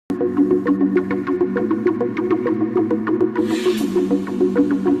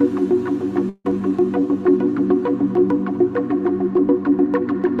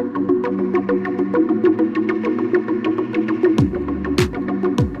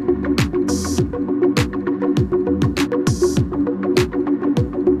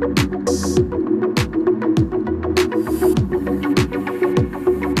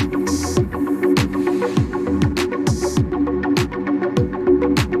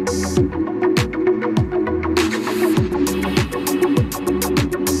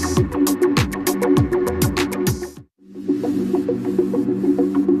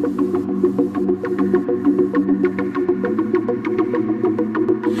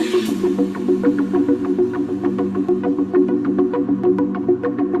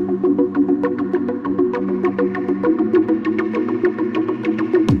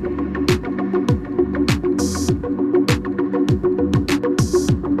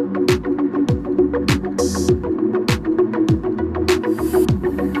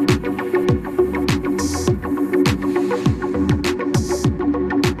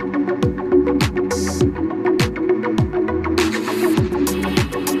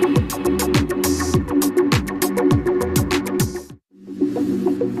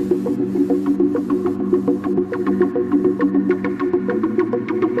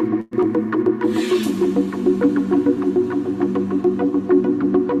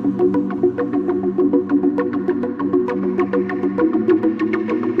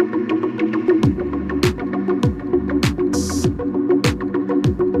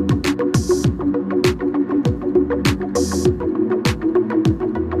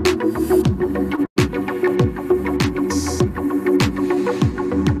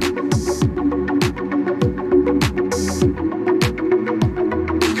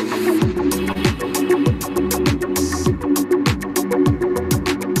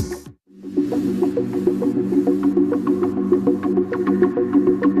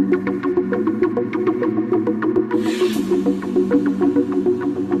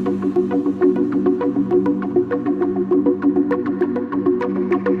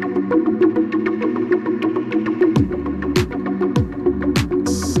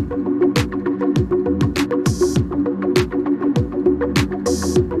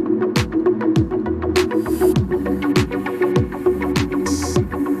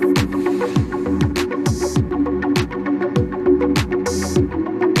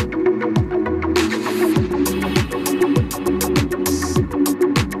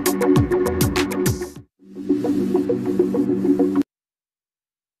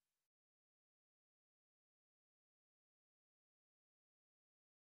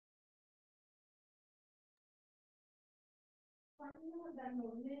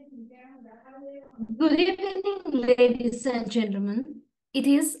Good evening, ladies and gentlemen. It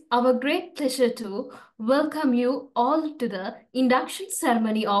is our great pleasure to welcome you all to the induction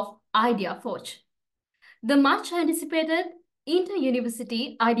ceremony of IdeaForge, the much anticipated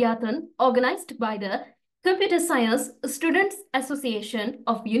Inter-University Ideathon organized by the Computer Science Students Association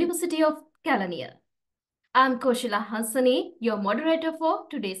of University of Kelaniya. I'm Koshila Hansani, your moderator for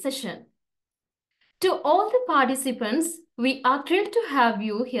today's session. To all the participants, we are thrilled to have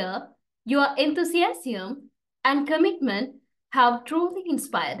you here. Your enthusiasm and commitment have truly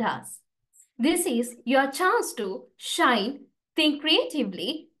inspired us. This is your chance to shine, think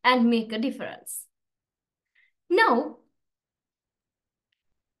creatively, and make a difference. Now,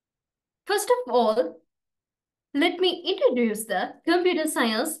 first of all, let me introduce the Computer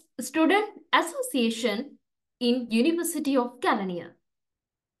Science Student Association in University of Kelaniya.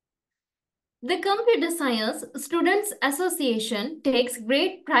 The Computer Science Students Association takes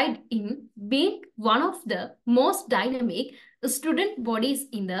great pride in being one of the most dynamic student bodies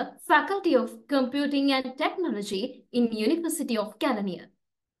in the Faculty of Computing and Technology in University of Kelaniya.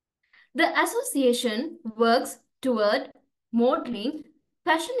 The association works toward modeling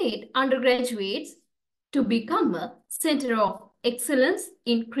passionate undergraduates to become a center of excellence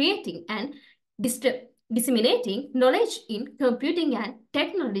in creating and disseminating knowledge in computing and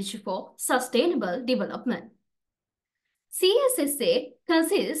technology for sustainable development. CSSA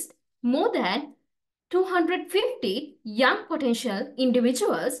consists more than 250 young potential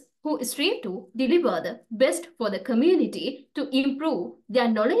individuals who strive to deliver the best for the community to improve their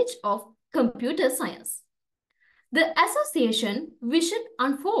knowledge of computer science. The association vision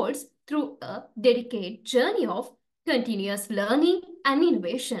unfolds through a dedicated journey of continuous learning and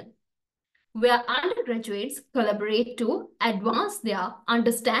innovation, where undergraduates collaborate to advance their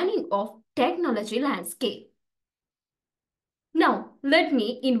understanding of technology landscape. Now, let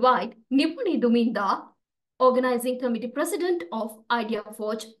me invite Nipuni Duminda, Organizing Committee President of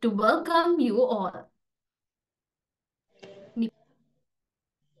IdeaForge, to welcome you all.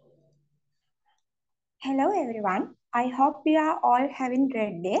 Hello everyone. I hope we are all having a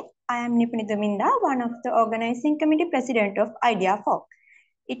great day. I am Nipuni Duminda, one of the Organizing Committee President of IdeaForge.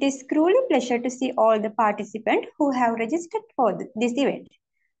 It is truly a pleasure to see all the participants who have registered for this event.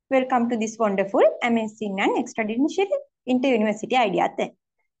 Welcome to this wonderful, amazing and extraordinary Inter-University Ideathon.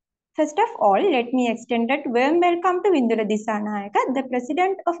 First of all, let me extend a warm welcome to Vindula Disanayaka, the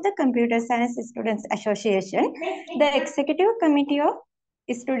President of the Computer Science Students Association, the Executive Committee of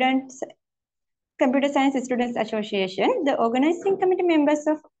Computer Science Students Association, the organizing committee members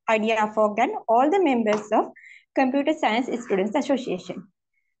of IdeaForge, and all the members of Computer Science Students Association.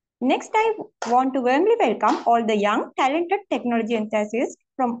 Next, I want to warmly welcome all the young, talented technology enthusiasts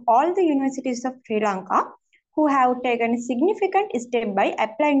from all the universities of Sri Lanka who have taken a significant step by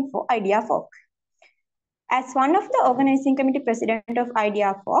applying for IdeaForge. As one of the organizing committee president of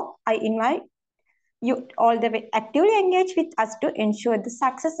IdeaForge, I invite you all to actively engage with us to ensure the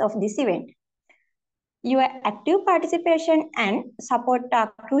success of this event. Your active participation and support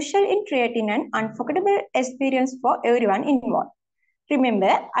are crucial in creating an unforgettable experience for everyone involved.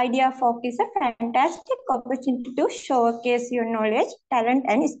 Remember, IdeaForge is a fantastic opportunity to showcase your knowledge, talent,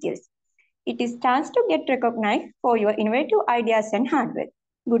 and skills. It is a chance to get recognized for your innovative ideas and hard work.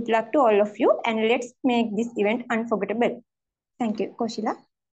 Good luck to all of you, and let's make this event unforgettable. Thank you. Kaushila.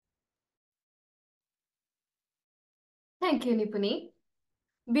 Thank you, Nipuni.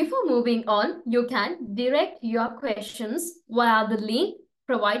 Before moving on, you can direct your questions via the link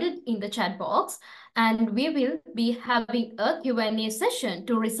provided in the chat box, and we will be having a Q&A session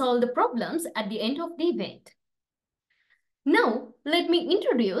to resolve the problems at the end of the event. Now, let me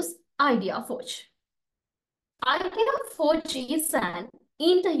introduce IdeaForge. IdeaForge is an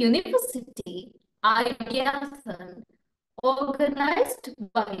inter-university ideathon organized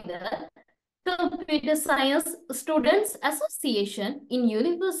by the Computer Science Students Association in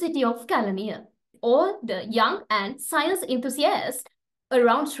University of Kelaniya. All the young and science enthusiasts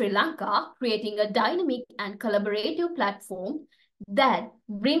around Sri Lanka, creating a dynamic and collaborative platform that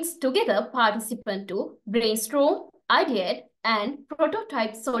brings together participants to brainstorm, ideate, and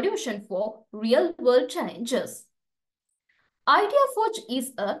prototype solutions for real-world challenges. IdeaForge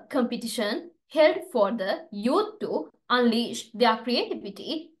is a competition held for the youth to unleash their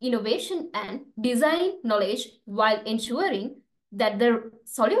creativity, innovation, and design knowledge while ensuring that the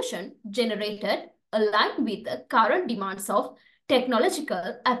solution generated align with the current demands of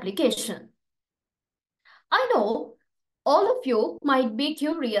technological application. I know all of you might be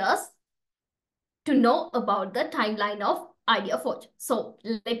curious to know about the timeline of IdeaForge. So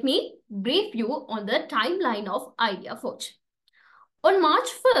let me brief you on the timeline of IdeaForge. On March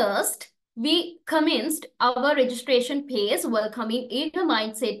 1st, we commenced our registration phase, welcoming eager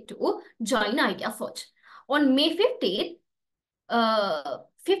mindset to join IdeaForge. On May 15th,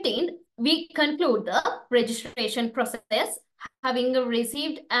 we conclude the registration process, having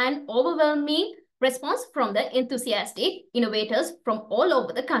received an overwhelming response from the enthusiastic innovators from all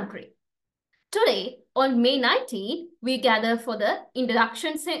over the country. Today, on May 19th, we gather for the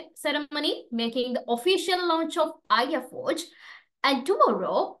induction ceremony, making the official launch of IdeaForge. And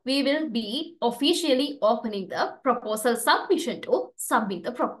tomorrow, we will be officially opening the proposal submission to submit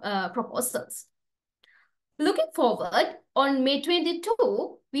the proposals. Looking forward, on May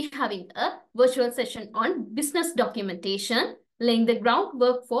 22, we are having a virtual session on business documentation, laying the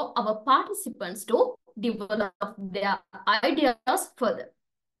groundwork for our participants to develop their ideas further.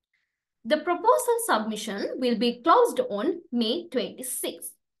 The proposal submission will be closed on May 26.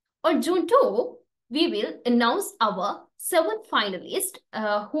 On June 2, we will announce our 7 finalists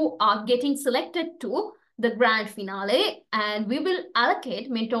who are getting selected to the grand finale, and we will allocate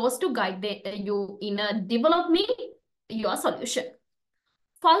mentors to guide you in developing your solution.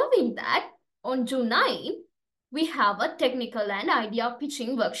 Following that, on June 9, we have a technical and idea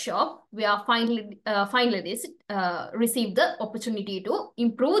pitching workshop where finalists receive the opportunity to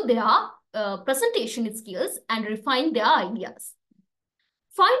improve their presentation skills and refine their ideas.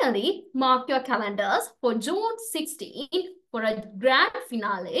 Finally, mark your calendars for June 16 for a grand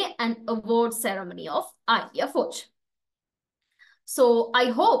finale and award ceremony of IdeaForge. So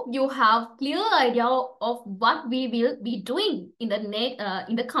I hope you have clear idea of what we will be doing in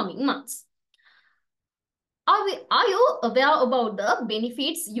the coming months. Are you aware about the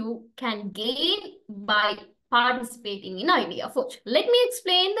benefits you can gain by participating in IdeaForge? Let me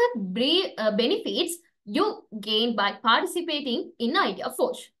explain the benefits you gain by participating in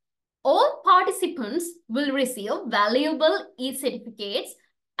IdeaForge. All participants will receive valuable e-certificates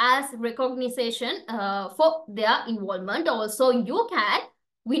as recognition for their involvement. Also, you can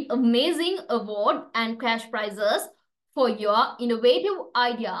win amazing award and cash prizes for your innovative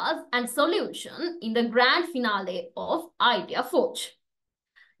ideas and solution in the grand finale of IdeaForge.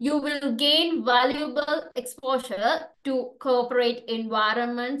 You will gain valuable exposure to corporate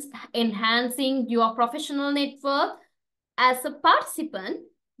environments, enhancing your professional network. As a participant,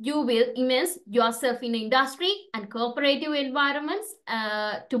 you will immerse yourself in industry and cooperative environments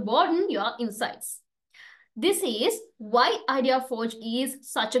to broaden your insights. This is why IdeaForge is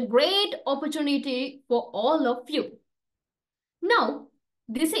such a great opportunity for all of you. Now,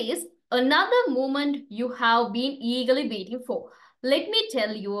 this is another moment you have been eagerly waiting for. Let me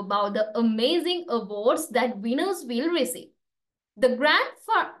tell you about the amazing awards that winners will receive. The grand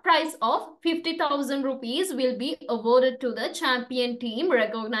prize of 50,000 rupees will be awarded to the champion team,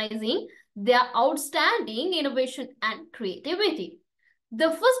 recognizing their outstanding innovation and creativity. The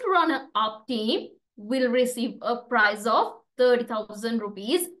first runner-up team will receive a prize of 30,000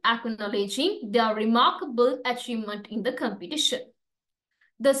 rupees, acknowledging their remarkable achievement in the competition.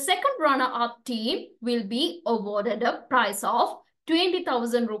 The second runner-up team will be awarded a prize of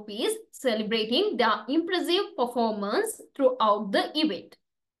 20,000 rupees, celebrating their impressive performance throughout the event.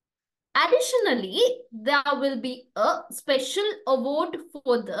 Additionally, there will be a special award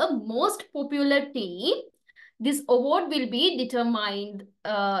for the most popular team. This award will be determined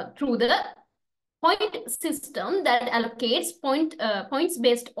through the point system that allocates points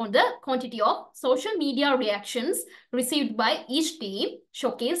based on the quantity of social media reactions received by each team,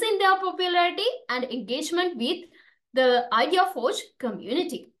 showcasing their popularity and engagement with the IdeaForge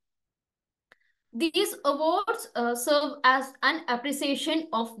community. These awards serve as an appreciation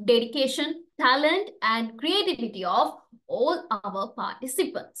of dedication, talent, and creativity of all our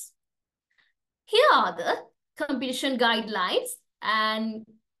participants. Here are the competition guidelines and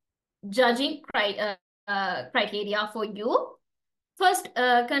judging criteria for you. First,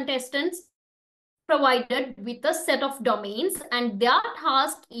 contestants provided with a set of domains, and their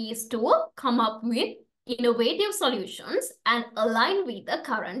task is to come up with innovative solutions and align with the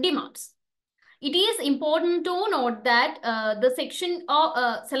current demands. It is important to note that the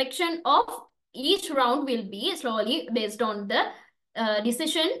selection of each round will be slowly based on the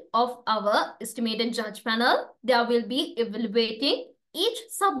decision of our estimated judge panel. They will be evaluating each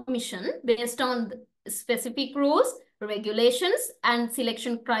submission based on specific rules, regulations, and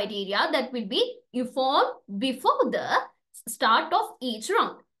selection criteria that will be informed before the start of each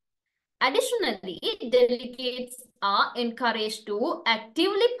round. Additionally, delegates are encouraged to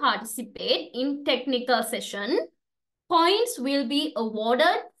actively participate in technical sessions. Points will be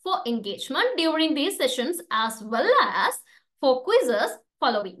awarded for engagement during these sessions as well as for quizzes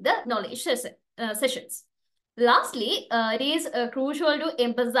following the knowledge sessions. Lastly, it is crucial to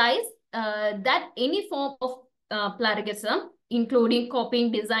emphasize that any form of plagiarism, including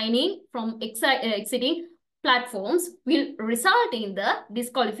copying, designing from exceeding platforms, will result in the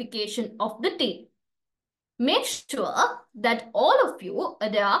disqualification of the team. Make sure that all of you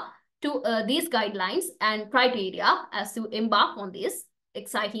adhere to these guidelines and criteria as you embark on this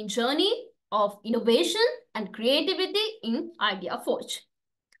exciting journey of innovation and creativity in IdeaForge.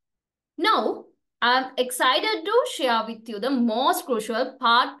 Now, I'm excited to share with you the most crucial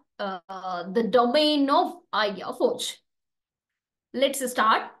part, the domain of IdeaForge. Let's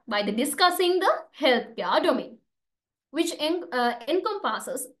start by discussing the healthcare domain, which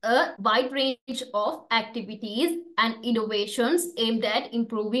encompasses a wide range of activities and innovations aimed at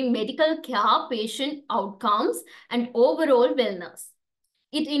improving medical care, patient outcomes, and overall wellness.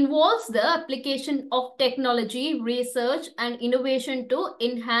 It involves the application of technology, research, and innovation to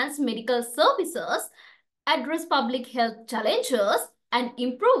enhance medical services, address public health challenges, and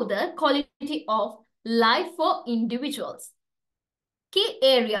improve the quality of life for individuals. Key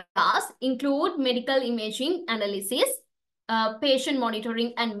areas include medical imaging analysis, patient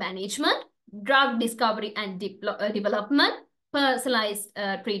monitoring and management, drug discovery and development, personalized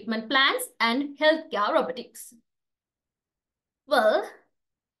treatment plans, and healthcare robotics. Well,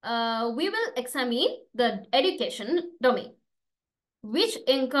 we will examine the education domain, which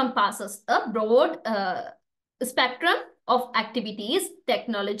encompasses a broad spectrum of activities,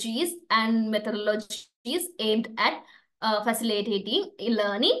 technologies, and methodologies aimed at facilitating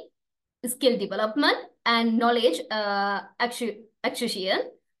learning, skill development, and knowledge acquisition.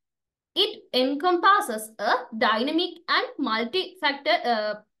 It encompasses a dynamic and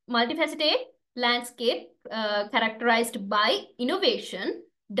multifaceted landscape characterized by innovation,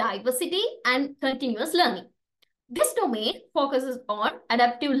 diversity, and continuous learning. This domain focuses on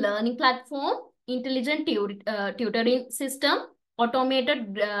adaptive learning platform, intelligent tutoring system,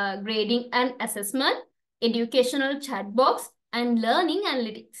 automated grading and assessment, educational chat box, and learning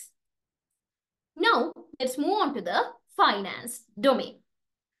analytics. Now, let's move on to the finance domain.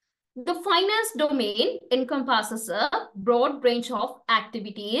 The finance domain encompasses a broad range of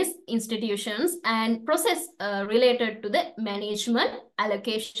activities, institutions, and process related to the management,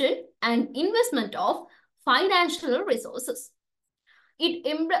 allocation, and investment of financial resources. It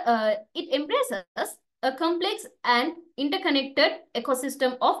embraces a complex and interconnected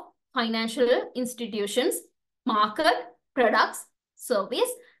ecosystem of financial institutions, market, products,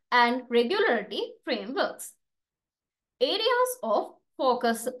 service, and regulatory frameworks. Areas of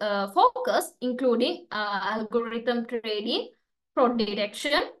focus including algorithm trading, fraud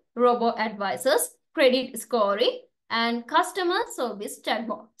detection, robo advisors, credit scoring, and customer service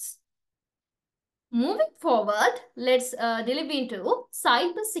chatbots. Moving forward, let's delve into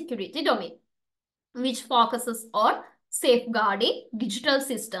cybersecurity domain, which focuses on safeguarding digital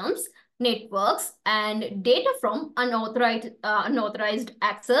systems, networks, and data from unauthorized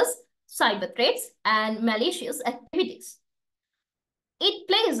access, cyber threats, and malicious activities. It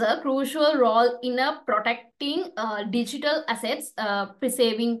plays a crucial role in protecting digital assets,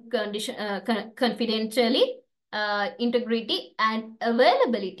 preserving confidentiality, integrity, and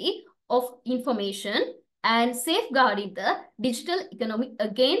availability of information, and safeguarding the digital economy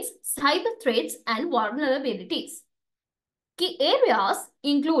against cyber threats and vulnerabilities. Key areas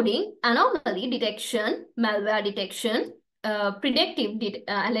including anomaly detection, malware detection, predictive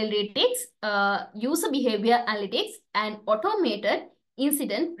analytics, user behavior analytics, and automated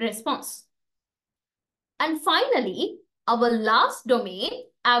incident response. And finally, our last domain,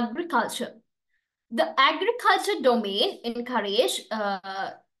 agriculture. The agriculture domain encourages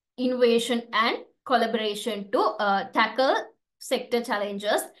innovation and collaboration to tackle sector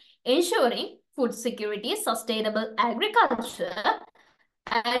challenges, ensuring food security, sustainable agriculture,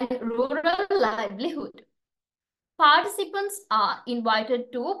 and rural livelihood. Participants are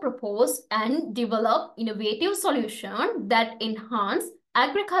invited to propose and develop innovative solutions that enhance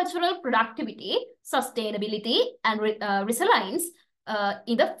agricultural productivity, sustainability, and resilience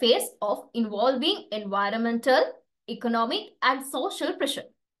in the face of evolving environmental, economic, and social pressure.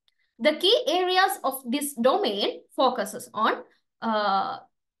 The key areas of this domain focuses on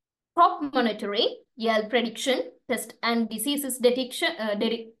crop monitoring, yield prediction, pest and diseases detection,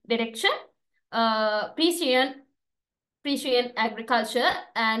 precision agriculture,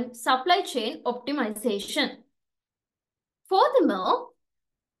 and supply chain optimization. Furthermore,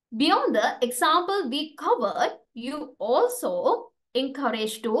 beyond the example we covered, you also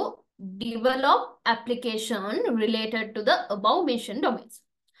encouraged to develop application related to the above mentioned domains.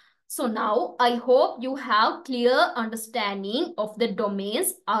 So now I hope you have clear understanding of the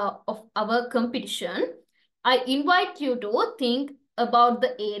domains of our competition. I invite you to think about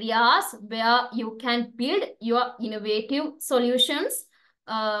the areas where you can build your innovative solutions,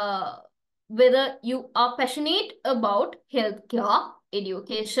 whether you are passionate about healthcare,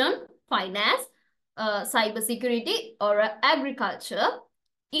 education, finance, cybersecurity, or agriculture.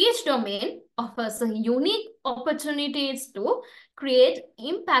 Each domain offers a unique opportunities to create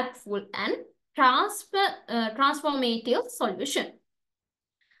impactful and transformative solution.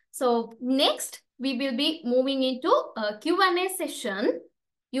 So next, we will be moving into a Q&A session.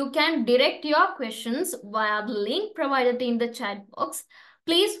 You can direct your questions via the link provided in the chat box.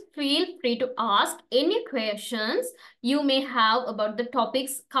 Please feel free to ask any questions you may have about the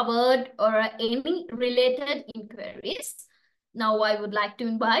topics covered or any related inquiries. Now I would like to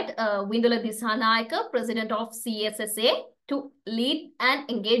invite Vindula Disanayaka, President of CSSA, to lead an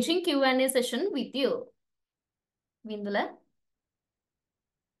engaging Q&A session with you. Vindula.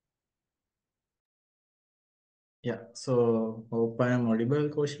 Yeah, so hope I am audible,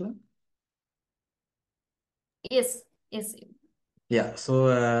 Kaushila. Yes, yes. Yeah, so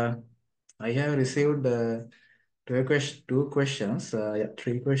I have received three questions.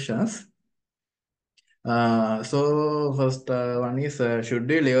 Three questions. So first one is, should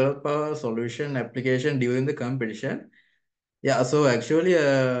we develop a solution application during the competition? Yeah, so actually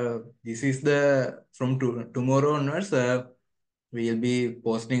this is from tomorrow onwards, we will be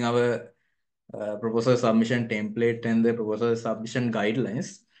posting our proposal submission template and the proposal submission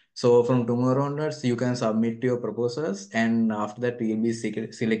guidelines. So from tomorrow onwards, you can submit your proposals, and after that, we will be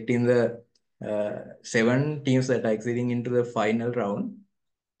selecting the 7 teams that are exiting into the final round.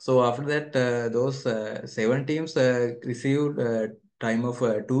 So after that, those 7 teams received time of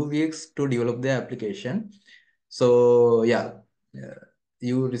 2 weeks to develop their application. So yeah,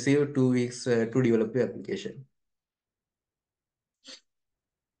 you receive 2 weeks to develop your application.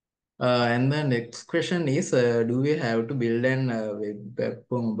 And the next question is, do we have to build an web app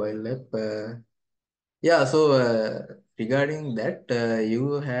or mobile app? Yeah, so regarding that,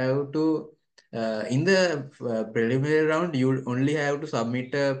 you have to, in the preliminary round, you only have to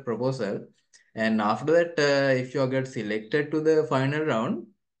submit a proposal. And after that, if you get selected to the final round,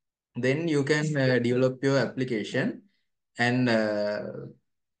 then you can develop your application. And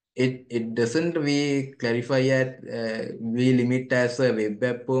it doesn't we clarify that we limit as a web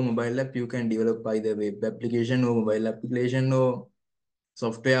app or mobile app. You can develop either web application or mobile application or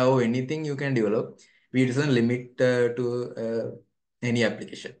software or anything you can develop. We doesn't limit to any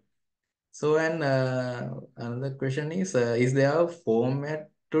application. So, and another question is there a format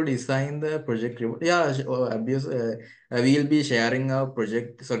to design the project report? Yeah, obviously, we'll be sharing our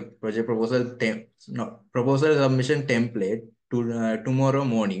project proposal proposal submission template to tomorrow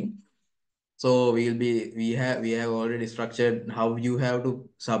morning. So we have already structured how you have to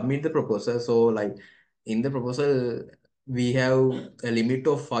submit the proposal. So like in the proposal, we have a limit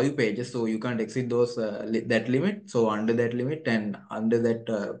of 5 pages, so you can't exceed that limit. So under that limit and under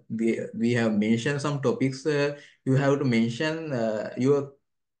that, we have mentioned some topics. You have to mention your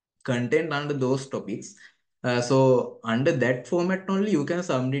content under those topics. So under that format only you can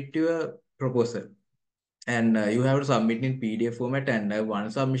submit your proposal. And you have to submit in PDF format, and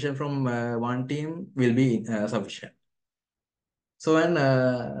one submission from one team will be sufficient. So, and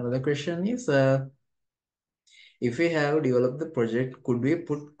another question is, if we have developed the project, could we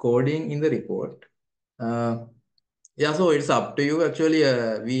put coding in the report? Uh, yeah, so it's up to you. Actually,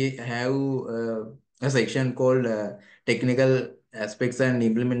 we have a section called technical aspects and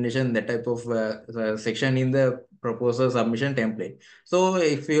implementation, that type of section in the proposal submission template. So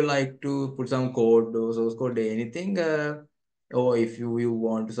if you like to put some code or source code, anything, or if you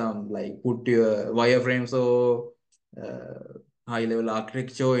want some like put your wireframes or high level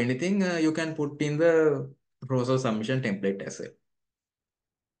architecture or anything, you can put in the proposal submission template as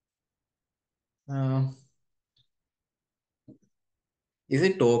well. Is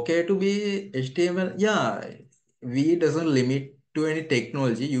it okay to be HTML? Yeah, we doesn't limit to any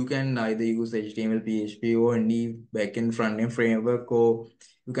technology. You can either use HTML, PHP, or any backend front-end framework, or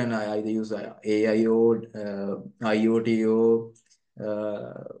you can either use AIO, IoT, or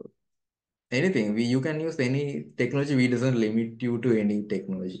anything. You can use any technology. We doesn't limit you to any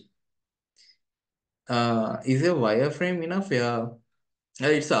technology. Is a wireframe enough? Yeah.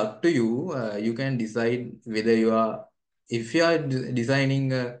 It's up to you. You can decide whether if you are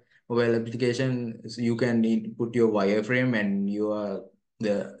designing a mobile application, so you can put your wireframe and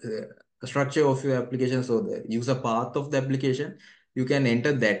the structure of your application. So the user path of the application, you can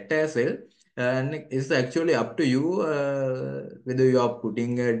enter that as well. And it's actually up to you whether you are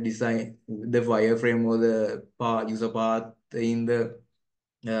putting the wireframe or the user path in the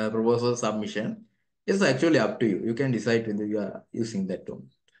proposal submission. It's actually up to you. You can decide whether you are using that term.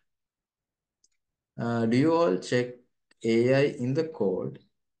 Do you all check AI in the code?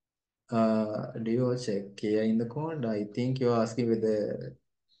 Do you all check AI in the code? I think you're asking with the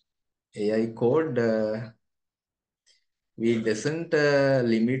AI code. We doesn't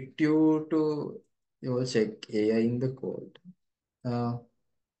limit you to you all check AI in the code.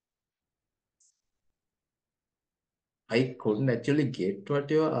 I couldn't actually get what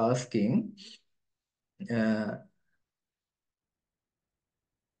you're asking.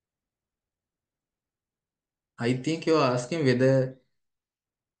 I think you're asking whether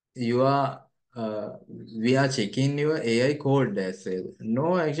you are we are checking your AI code as well.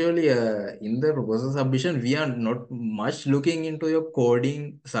 No, actually, in the proposal submission, we are not much looking into your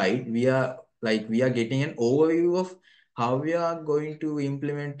coding side. We are getting an overview of how we are going to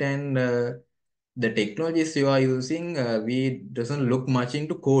implement, and the technologies you are using. We doesn't look much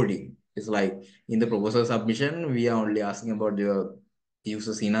into coding. It's like in the proposal submission, we are only asking about your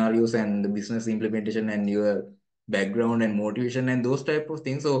user scenarios and the business implementation and your background and motivation and those type of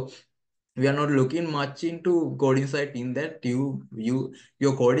things. So we are not looking much into coding side. In that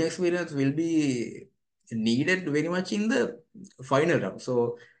your coding experience will be needed very much in the final round.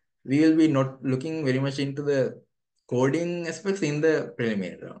 So we will be not looking very much into the coding aspects in the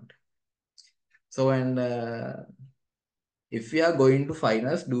preliminary round. So, and if we are going to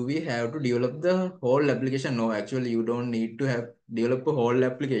finals, do we have to develop the whole application? No, actually, you don't need to have develop a whole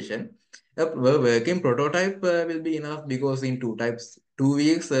application. A working prototype will be enough, because in 2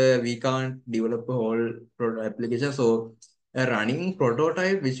 weeks, we can't develop a whole application. So, a running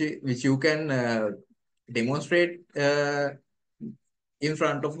prototype which you can demonstrate in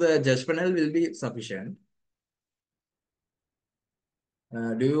front of the judge panel will be sufficient.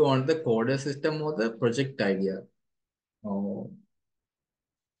 Do you want the coder system or the project idea? Oh.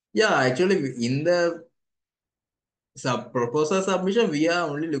 Yeah, actually, in the proposal submission, we are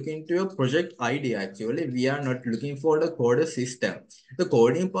only looking to a project idea. Actually, we are not looking for the code system. The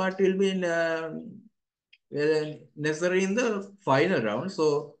coding part will be necessary in the final round.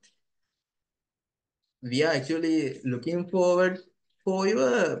 So we are actually looking forward for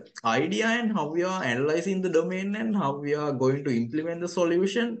your idea and how we are analyzing the domain and how we are going to implement the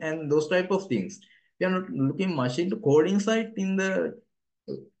solution and those type of things. We are not looking much into coding side in the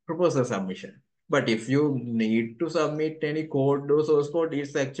proposal submission. But if you need to submit any code or source code,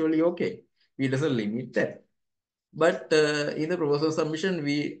 it's actually okay. We doesn't limit that. But in the proposal submission,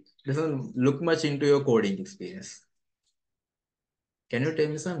 we doesn't look much into your coding experience. Can you tell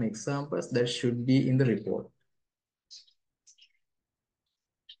me some examples that should be in the report?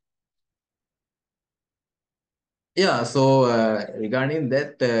 Yeah, so regarding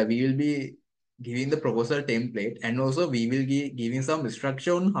that, we will be giving the proposal template, and also we will be giving some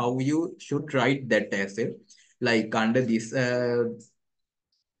instruction on how you should write that essay. Like under this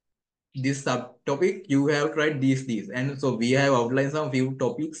subtopic, you have to write these. And so we have outlined some few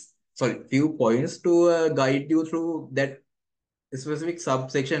points to guide you through that specific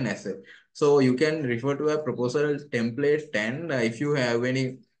subsection essay. So you can refer to a proposal template, and if you have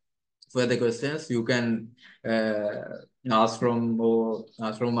any further questions, you can ask from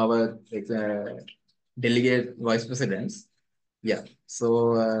our delegate vice presidents. Yeah.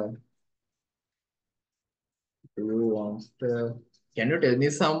 So do you want? Can you tell me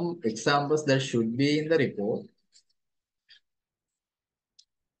some examples that should be in the report?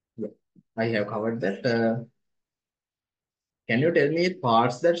 Yeah, I have covered that. Can you tell me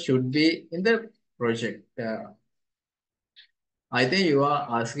parts that should be in the project? I think you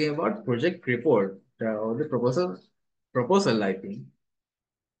are asking about project report or the proposal, I think.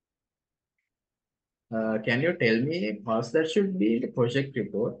 Can you tell me parts that should be the project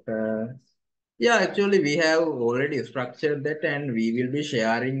report? Yeah, actually, we have already structured that, and we will be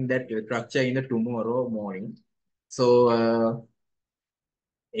sharing that structure in the tomorrow morning. So,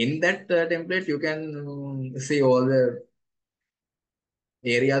 in that template, you can see all the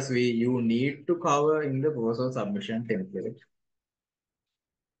areas you need to cover in the proposal submission template.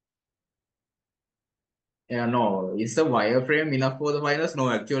 Yeah, no, is the wireframe enough for the finals? No,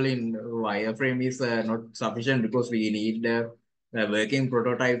 actually, wireframe is not sufficient because we need a working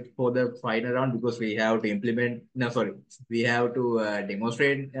prototype for the final round because we have to implement. No, sorry, we have to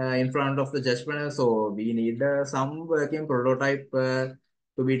demonstrate in front of the judge panel. So we need some working prototype to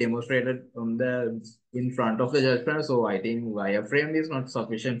be demonstrated on the in front of the judge panel. So I think wireframe is not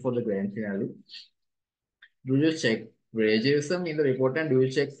sufficient for the grand finale. Do you check plagiarism in the report and do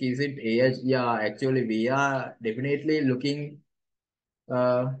you check is it AI? Yeah, actually we are definitely looking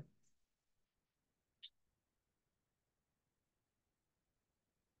uh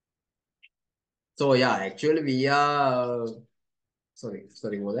so yeah, actually we are sorry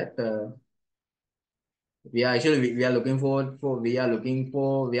for that. We are looking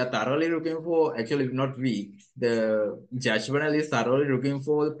we are thoroughly looking for actually not we the judge panel is thoroughly looking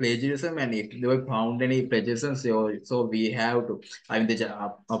for plagiarism, and if they were found any plagiarism, so we have to, I mean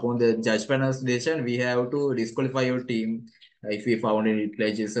upon the judge panel's decision we have to disqualify your team if we found any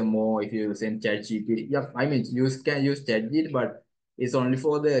plagiarism, or if you send chat GPT. Yeah, I mean you can use chat GPT, but it's only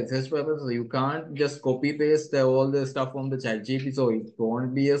for the exercise purpose, so you can't just copy paste all the stuff from the chat GPT, so it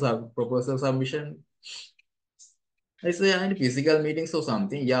won't be a proposal submission. It's any physical meetings or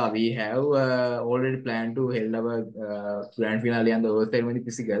something. Yeah, we have already planned to hold our grand finale and the Earth ceremony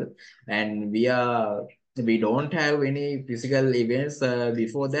physical, and we don't have any physical events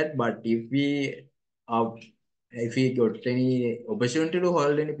before that. But uh, if we got any opportunity to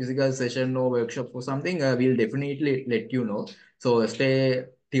hold any physical session or workshop or something, we'll definitely let you know. So stay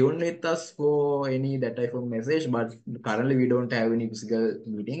tuned with us for any that type of message. But currently we don't have any physical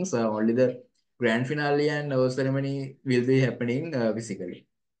meetings. Only the grand finale and our ceremony will be happening physically.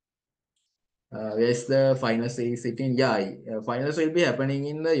 Where's the finals is sitting? Yeah, finals will be happening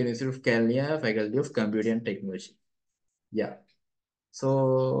in the University of Kelaniya Faculty of Computing and Technology. Yeah.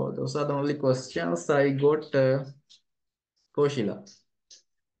 So those are the only questions I got, Koshila.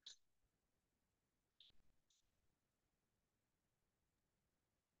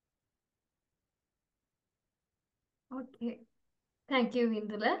 Okay. Thank you,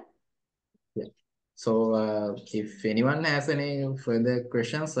 Indula. Yeah. So if anyone has any further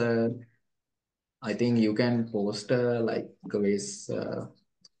questions, I think you can post like ways.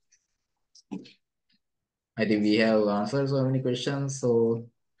 I think we have answered so many questions. So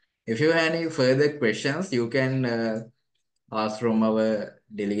if you have any further questions, you can ask from our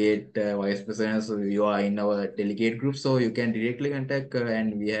delegate vice president. So you are in our delegate group, so you can directly contact,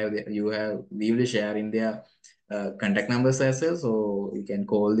 and we will share in their contact numbers as well. So you can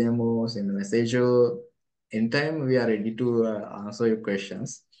call them or send a message, or anytime we are ready to answer your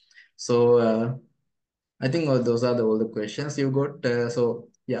questions. So I think those are all the questions you got. So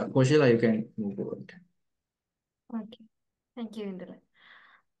yeah, Koshila, you can move forward. Okay. Thank you, Indra.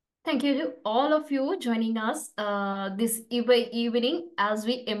 Thank you to all of you joining us this evening as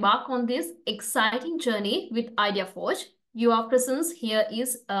we embark on this exciting journey with IdeaForge. Your presence here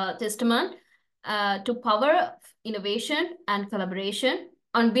is a testament to power of innovation and collaboration.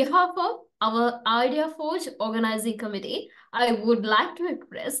 On behalf of our IdeaForge organizing committee, I would like to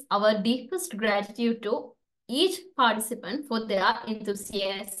express our deepest gratitude to each participant for their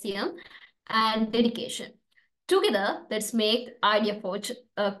enthusiasm and dedication. Together, let's make IdeaForge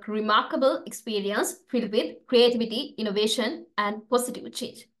a remarkable experience filled with creativity, innovation, and positive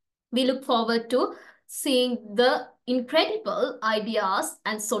change. We look forward to seeing the incredible ideas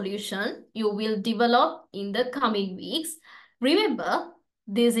and solutions you will develop in the coming weeks. Remember,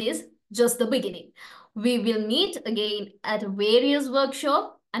 this is just the beginning. We will meet again at various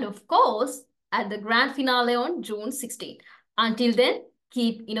workshops and, of course, at the grand finale on June 16. Until then,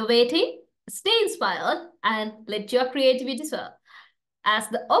 keep innovating, stay inspired, and let your creativity serve. As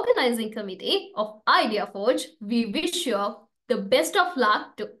the organizing committee of IdeaForge, we wish you the best of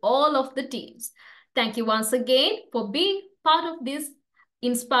luck to all of the teams. Thank you once again for being part of this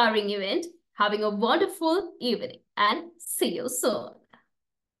inspiring event. Having a wonderful evening and see you soon.